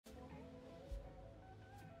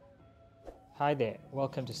Hi there,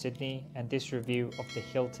 welcome to Sydney and this review of the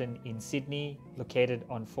Hilton in Sydney located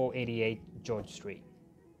on 488 George Street.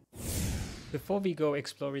 Before we go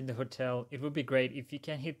exploring the hotel, it would be great if you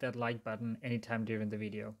can hit that like button anytime during the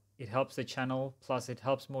video. It helps the channel, plus it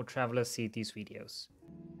helps more travelers see these videos.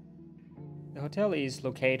 The hotel is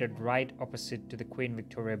located right opposite to the Queen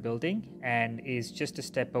Victoria building and is just a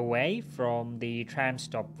step away from the tram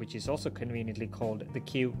stop, which is also conveniently called the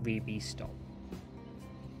QVB stop.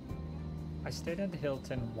 I stayed at the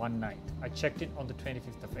Hilton one night. I checked in on the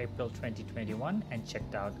 25th of April 2021 and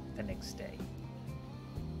checked out the next day.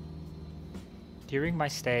 During my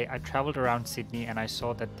stay, I traveled around Sydney and I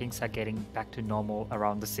saw that things are getting back to normal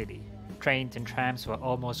around the city. Trains and trams were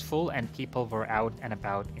almost full and people were out and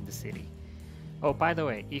about in the city. Oh, by the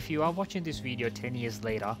way, if you are watching this video 10 years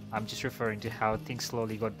later, I'm just referring to how things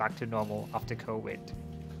slowly got back to normal after COVID.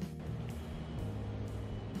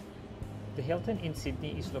 The Hilton in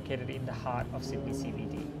Sydney is located in the heart of Sydney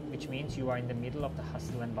CBD, which means you are in the middle of the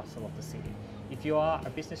hustle and bustle of the city. If you are a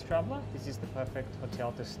business traveler, this is the perfect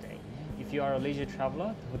hotel to stay. If you are a leisure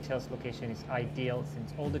traveler, the hotel's location is ideal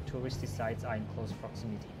since all the touristy sites are in close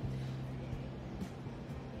proximity.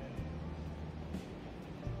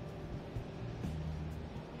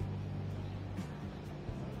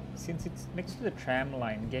 Since it's next to the tram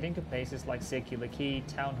line, getting to places like Circular Quay,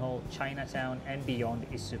 Town Hall, Chinatown and beyond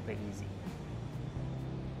is super easy.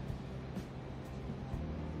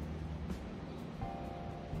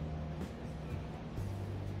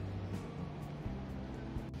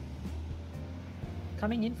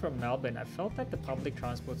 Coming in from Melbourne, I felt that the public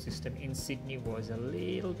transport system in Sydney was a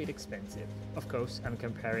little bit expensive. Of course, I'm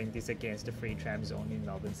comparing this against the free tram zone in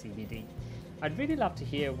Melbourne CBD. I'd really love to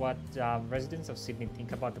hear what residents of Sydney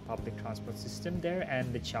think about the public transport system there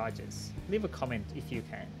and the charges. Leave a comment if you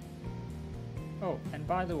can. Oh, and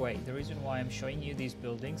by the way, the reason why I'm showing you these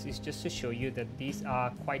buildings is just to show you that these are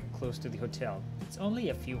quite close to the hotel. It's only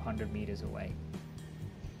a few hundred meters away.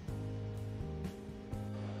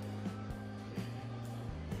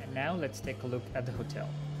 And now let's take a look at the hotel.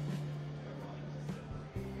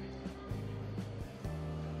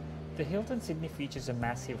 The Hilton Sydney features a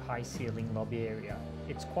massive high-ceiling lobby area.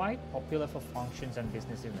 It's quite popular for functions and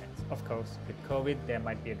business events. Of course, with COVID, there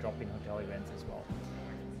might be a drop in hotel events as well.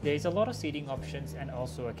 There is a lot of seating options and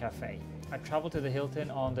also a cafe. I traveled to the Hilton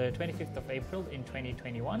on the 25th of April in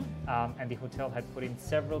 2021 and the hotel had put in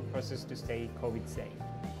several processes to stay COVID safe.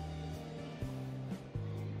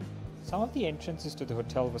 Some of the entrances to the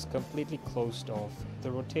hotel was completely closed off.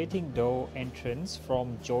 The rotating door entrance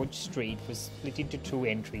from George Street was split into two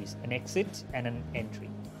entries, an exit and an entry.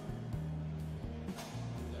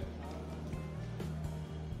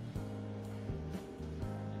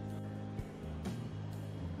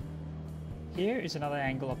 Here is another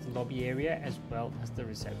angle of the lobby area as well as the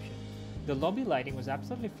reception. The lobby lighting was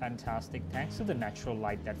absolutely fantastic thanks to the natural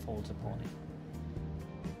light that falls upon it.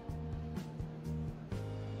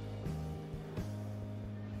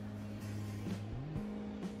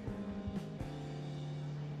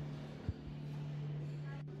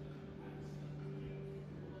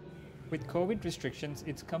 With COVID restrictions,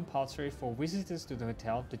 it's compulsory for visitors to the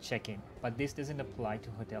hotel to check in, but this doesn't apply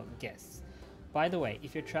to hotel guests. By the way,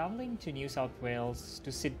 if you're traveling to New South Wales,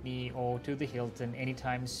 to Sydney or to the Hilton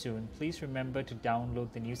anytime soon, please remember to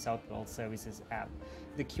download the New South Wales Services app.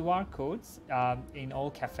 The QR codes in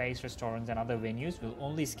all cafes, restaurants and other venues will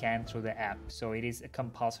only scan through the app, so it is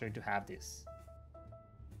compulsory to have this.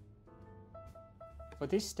 For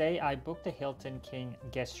this stay, I booked the Hilton King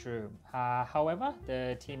guest room. However,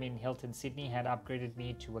 the team in Hilton Sydney had upgraded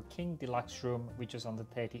me to a King Deluxe Room, which was on the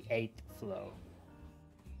 38th floor.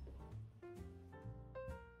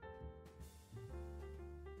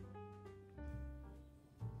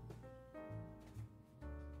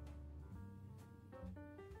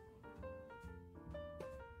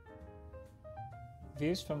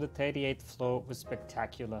 Views from the 38th floor was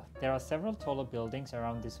spectacular. There are several taller buildings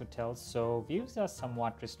around this hotel, so views are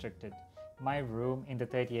somewhat restricted. My room in the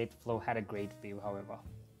 38th floor had a great view, however.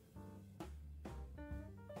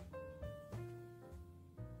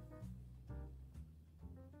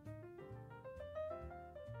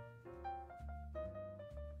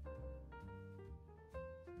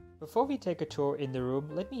 Before we take a tour in the room,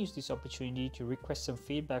 let me use this opportunity to request some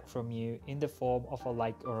feedback from you in the form of a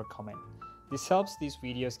like or a comment. This helps these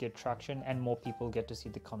videos get traction and more people get to see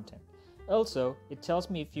the content. Also, it tells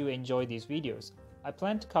me if you enjoy these videos. I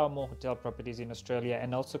plan to cover more hotel properties in Australia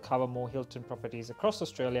and also cover more Hilton properties across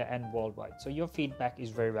Australia and worldwide, so your feedback is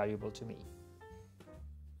very valuable to me.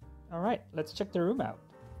 Alright, let's check the room out.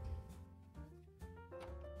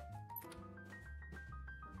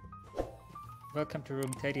 Welcome to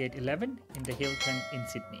room 3811 in the Hilton in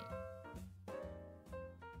Sydney.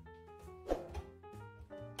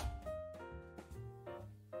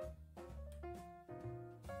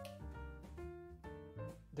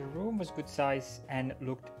 The room was good size and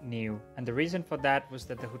looked new, and the reason for that was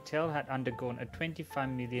that the hotel had undergone a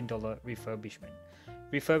 $25 million refurbishment.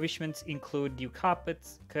 Refurbishments include new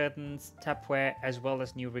carpets, curtains, tapware, as well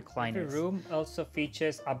as new recliners. The room also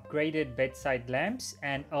features upgraded bedside lamps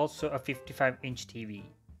and also a 55-inch TV.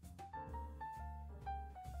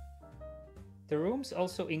 The rooms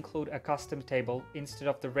also include a custom table instead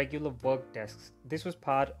of the regular work desks. This was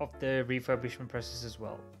part of the refurbishment process as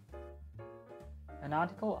well. An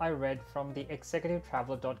article I read from the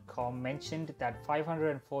executivetraveler.com mentioned that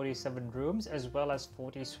 547 rooms as well as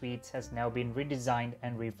 40 suites has now been redesigned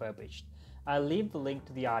and refurbished. I'll leave the link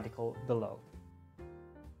to the article below.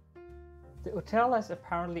 The hotel has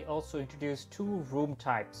apparently also introduced two room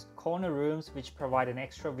types: corner rooms which provide an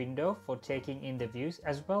extra window for taking in the views,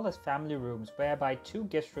 as well as family rooms whereby two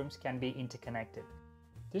guest rooms can be interconnected.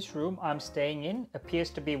 This room I'm staying in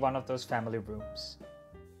appears to be one of those family rooms.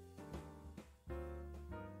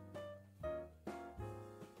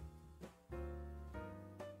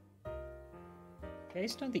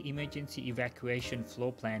 Based on the emergency evacuation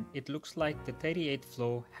floor plan, it looks like the 38th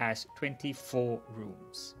floor has 24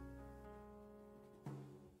 rooms.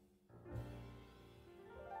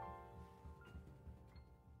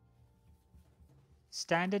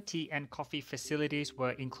 Standard tea and coffee facilities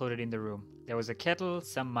were included in the room. There was a kettle,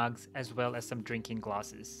 some mugs, as well as some drinking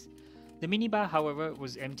glasses. The minibar, however,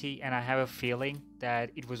 was empty, and I have a feeling that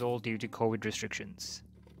it was all due to COVID restrictions.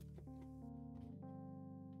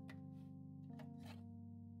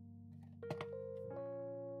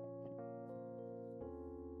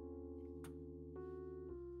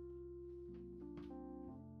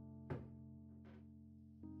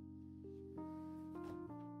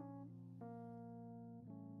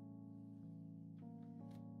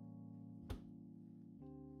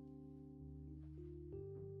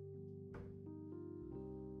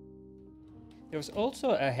 There was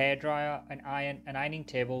also a hairdryer, an ironing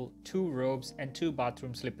table, two robes, and two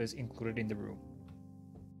bathroom slippers included in the room.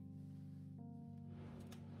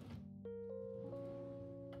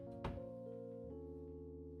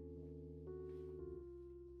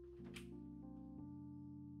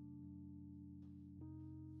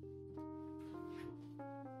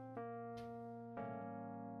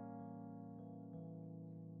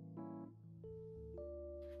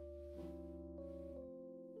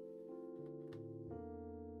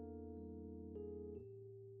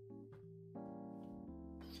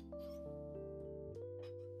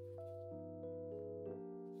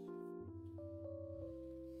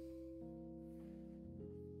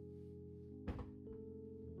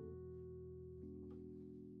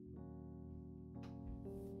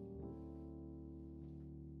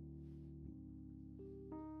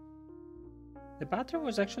 The bathroom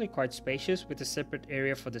was actually quite spacious, with a separate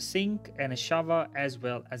area for the sink and a shower as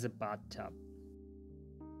well as a bathtub.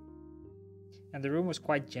 And the room was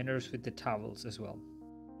quite generous with the towels as well.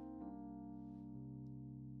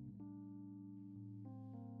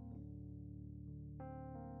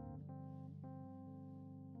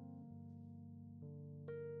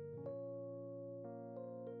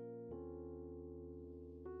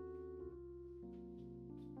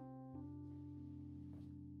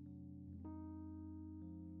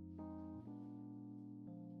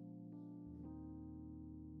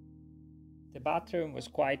 The bathroom was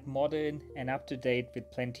quite modern and up to date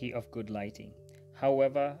with plenty of good lighting.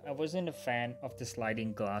 However, I wasn't a fan of the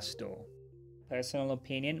sliding glass door. Personal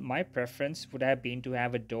opinion, my preference would have been to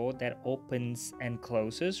have a door that opens and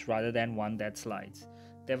closes rather than one that slides.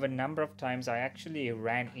 There were a number of times I actually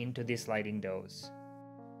ran into these sliding doors.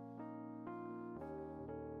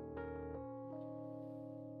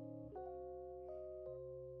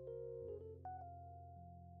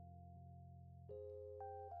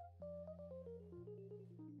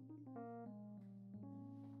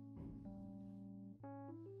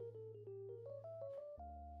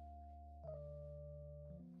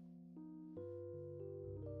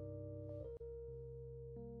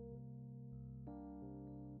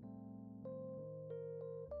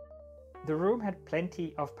 The room had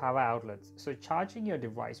plenty of power outlets, so charging your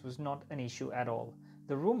device was not an issue at all.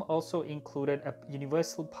 The room also included a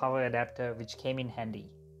universal power adapter which came in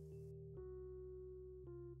handy.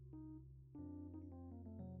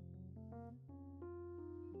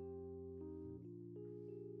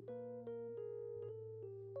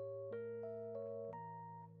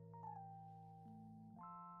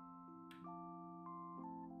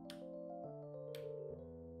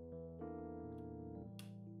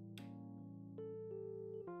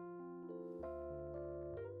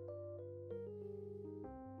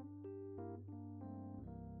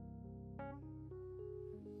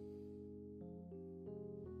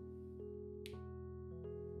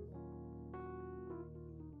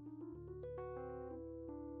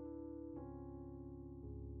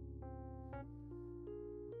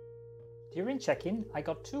 During check-in, I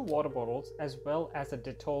got 2 water bottles as well as a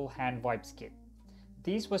Dettol hand wipes kit.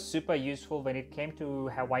 These were super useful when it came to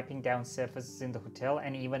wiping down surfaces in the hotel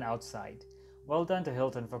and even outside. Well done to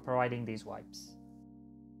Hilton for providing these wipes.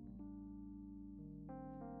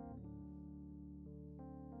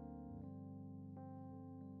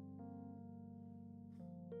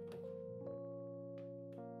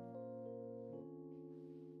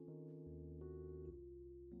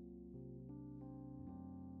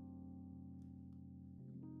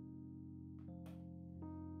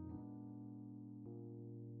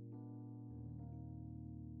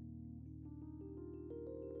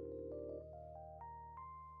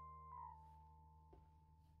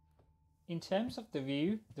 In terms of the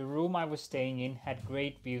view, the room I was staying in had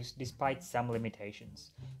great views despite some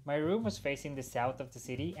limitations. My room was facing the south of the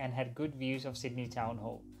city and had good views of Sydney Town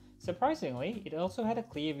Hall. Surprisingly, it also had a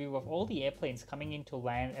clear view of all the airplanes coming in to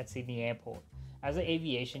land at Sydney Airport. As an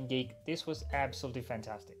aviation geek, this was absolutely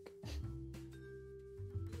fantastic.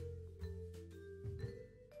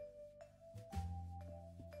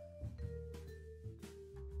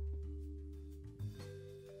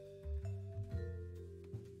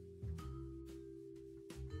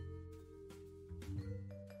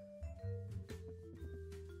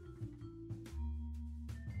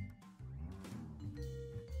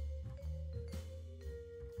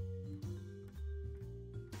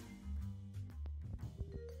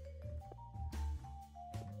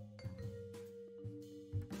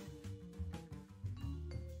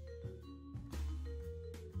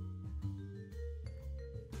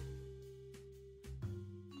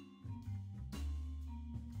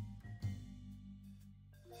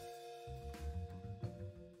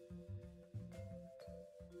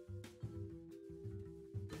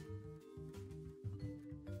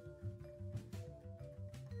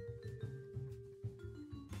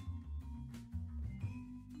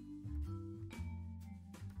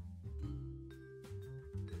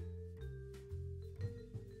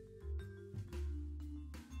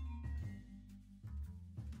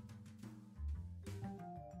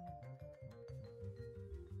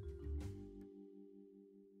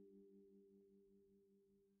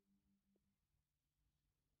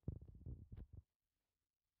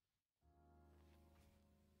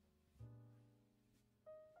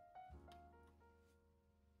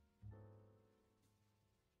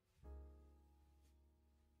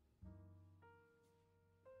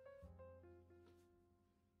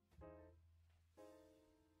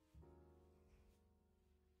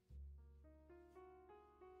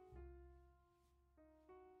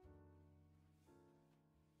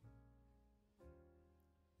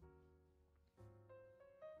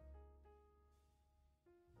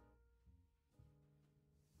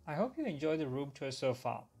 I hope you enjoy the room tour so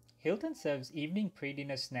far. Hilton serves evening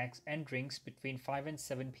pre-dinner snacks and drinks between 5 and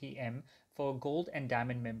 7 p.m. for Gold and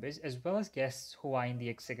Diamond members as well as guests who are in the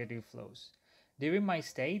executive floors. During my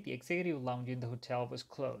stay, the executive lounge in the hotel was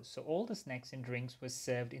closed, so all the snacks and drinks were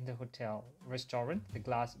served in the hotel restaurant, the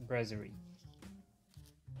Glass Brasserie.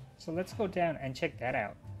 So let's go down and check that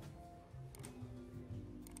out.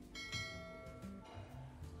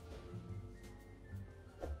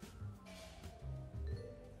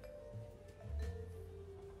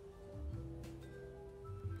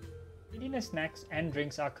 Dinner snacks and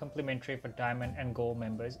drinks are complimentary for Diamond and Gold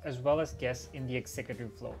members as well as guests in the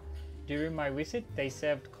executive floor. During my visit, they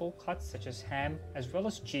served cold cuts such as ham as well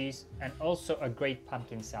as cheese and also a great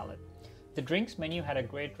pumpkin salad. The drinks menu had a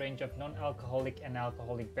great range of non-alcoholic and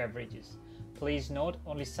alcoholic beverages. Please note,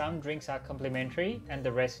 only some drinks are complimentary and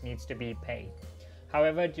the rest needs to be paid.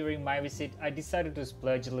 However, during my visit, I decided to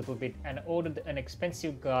splurge a little bit and ordered an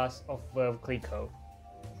expensive glass of Veuve Clicquot.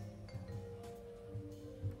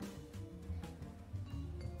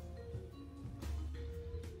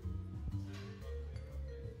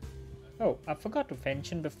 Oh, I forgot to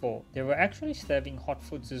mention before, they were actually serving hot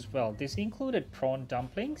foods as well. This included prawn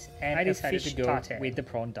dumplings and I decided to go tartare with the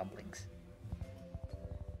prawn dumplings.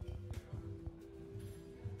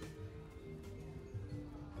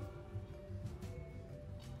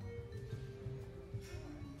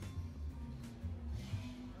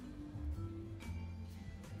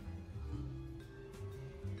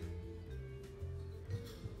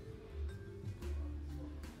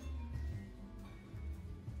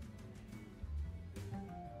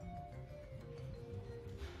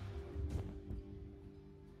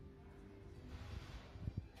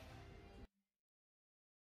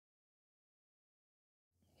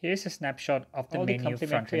 Here's a snapshot of the menu. All the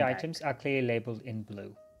complimentary items are clearly labeled in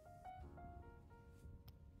blue.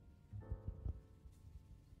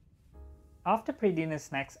 After pre-dinner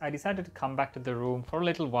snacks, I decided to come back to the room for a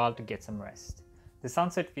little while to get some rest. The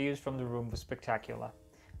sunset views from the room were spectacular.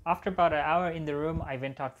 After about an hour in the room, I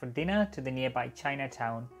went out for dinner to the nearby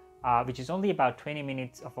Chinatown, which is only about 20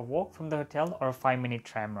 minutes of a walk from the hotel or a 5-minute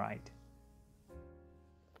tram ride.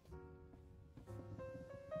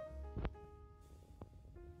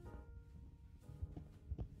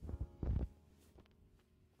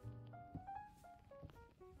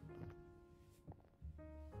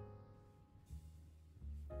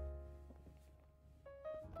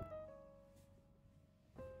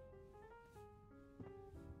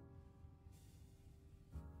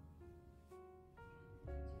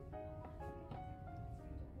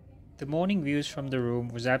 The morning views from the room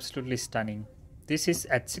was absolutely stunning. This is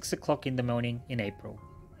at 6 o'clock in the morning in April.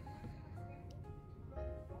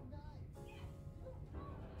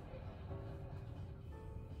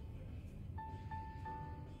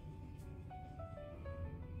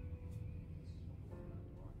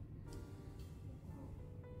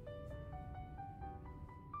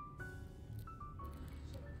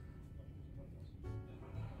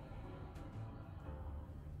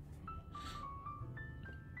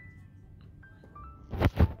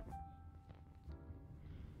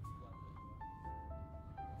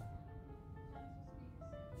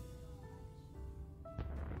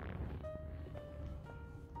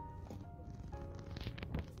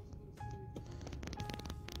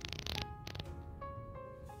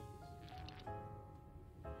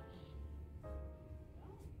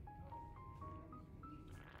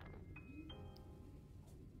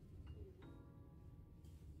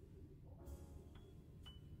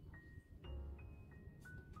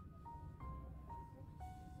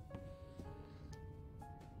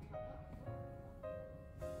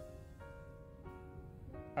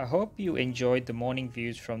 I hope you enjoyed the morning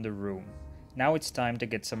views from the room. Now it's time to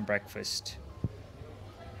get some breakfast.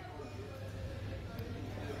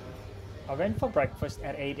 I went for breakfast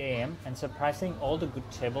at 8 a.m. and surprisingly all the good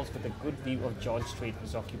tables with a good view of George Street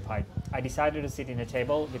was occupied. I decided to sit in a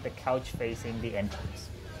table with a couch facing the entrance.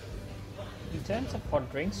 In terms of hot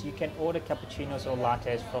drinks, you can order cappuccinos or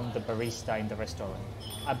lattes from the barista in the restaurant.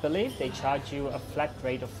 I believe they charge you a flat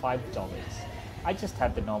rate of $5. I just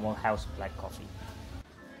had the normal house black coffee.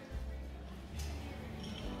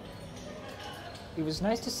 It was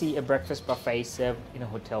nice to see a breakfast buffet served in a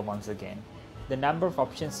hotel once again. The number of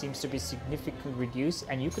options seems to be significantly reduced,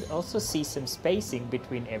 and you could also see some spacing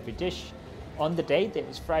between every dish. On the day, there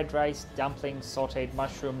was fried rice, dumplings, sautéed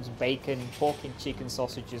mushrooms, bacon, pork and chicken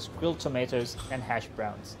sausages, grilled tomatoes, and hash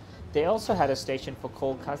browns. They also had a station for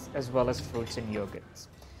cold cuts as well as fruits and yogurts.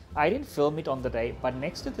 I didn't film it on the day, but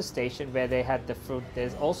next to the station where they had the fruit,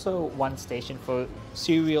 there's also one station for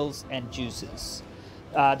cereals and juices.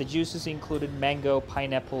 The juices included mango,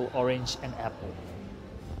 pineapple, orange, and apple.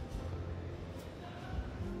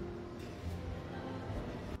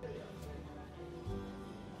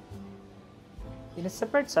 In a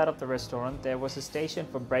separate side of the restaurant, there was a station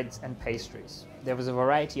for breads and pastries. There was a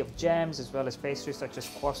variety of jams as well as pastries such as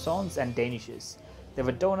croissants and danishes. There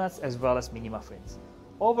were donuts as well as mini muffins.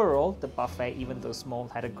 Overall, the buffet, even though small,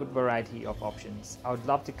 had a good variety of options. I would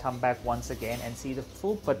love to come back once again and see the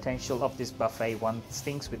full potential of this buffet once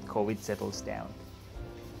things with COVID settles down.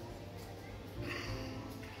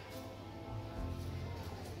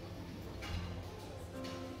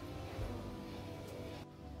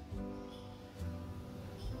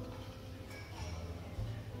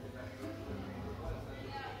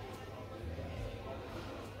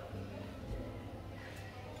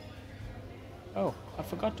 Oh, I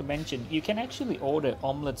forgot to mention, you can actually order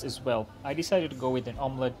omelets as well. I decided to go with an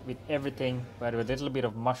omelette with everything, but with a little bit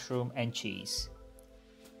of mushroom and cheese.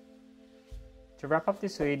 To wrap up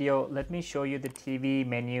this video, let me show you the TV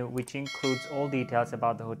menu, which includes all details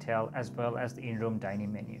about the hotel as well as the in-room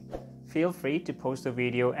dining menu. Feel free to pause the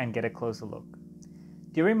video and get a closer look.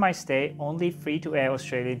 During my stay, only free-to-air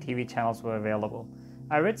Australian TV channels were available.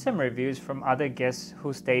 I read some reviews from other guests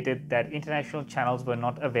who stated that international channels were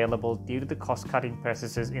not available due to the cost-cutting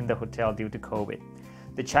processes in the hotel due to COVID.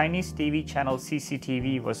 The Chinese TV channel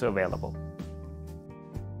CCTV was available.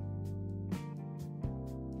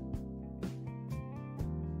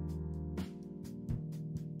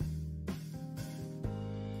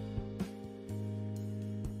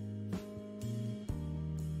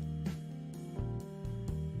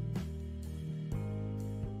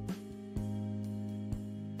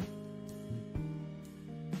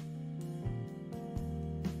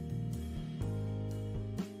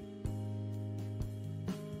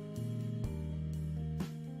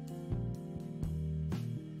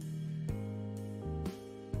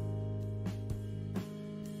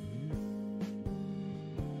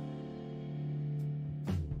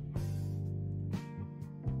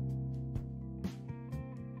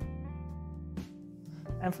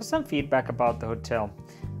 And for some feedback about the hotel,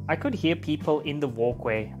 I could hear people in the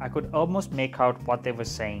walkway. I could almost make out what they were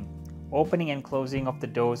saying. Opening and closing of the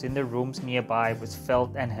doors in the rooms nearby was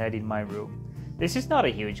felt and heard in my room. This is not a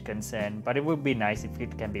huge concern, but it would be nice if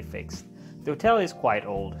it can be fixed. The hotel is quite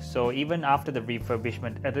old, so even after the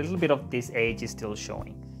refurbishment, a little bit of this age is still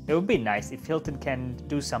showing. It would be nice if Hilton can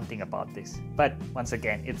do something about this, but once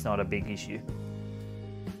again, it's not a big issue.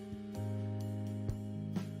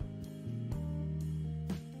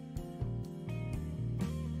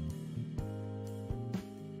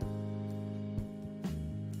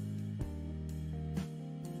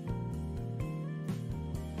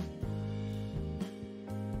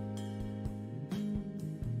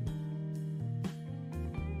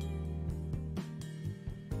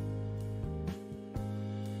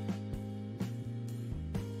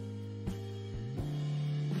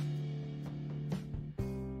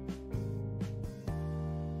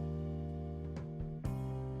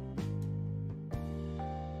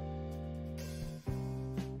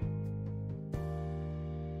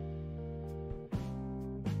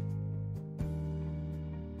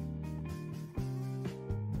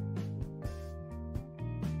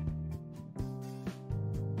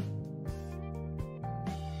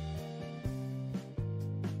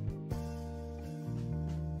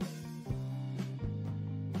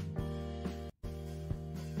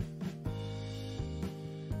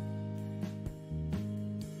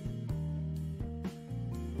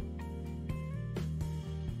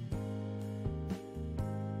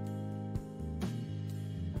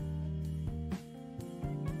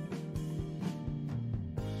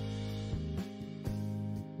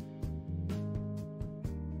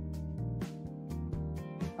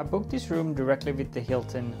 I booked this room directly with the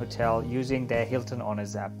Hilton Hotel using their Hilton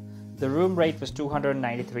Honors app. The room rate was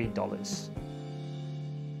 $293.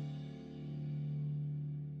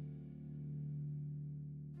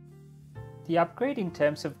 The upgrade in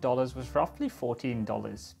terms of dollars was roughly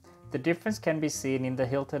 $14. The difference can be seen in the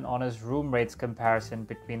Hilton Honors room rates comparison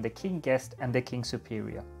between the King Guest and the King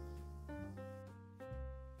Superior.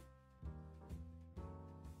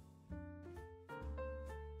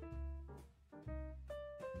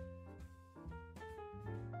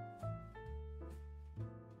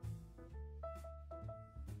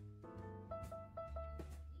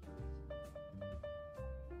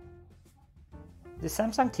 The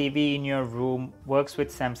Samsung TV in your room works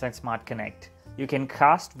with Samsung Smart Connect. You can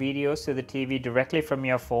cast videos to the TV directly from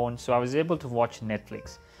your phone, so I was able to watch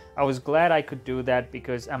Netflix. I was glad I could do that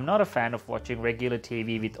because I'm not a fan of watching regular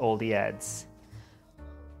TV with all the ads.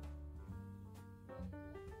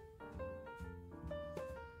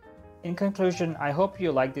 In conclusion, I hope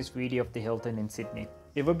you like this video of the Hilton in Sydney.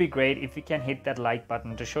 It would be great if you can hit that like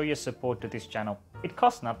button to show your support to this channel. It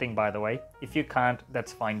costs nothing, by the way. If you can't,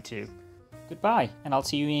 that's fine too. Goodbye, and I'll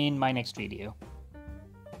see you in my next video.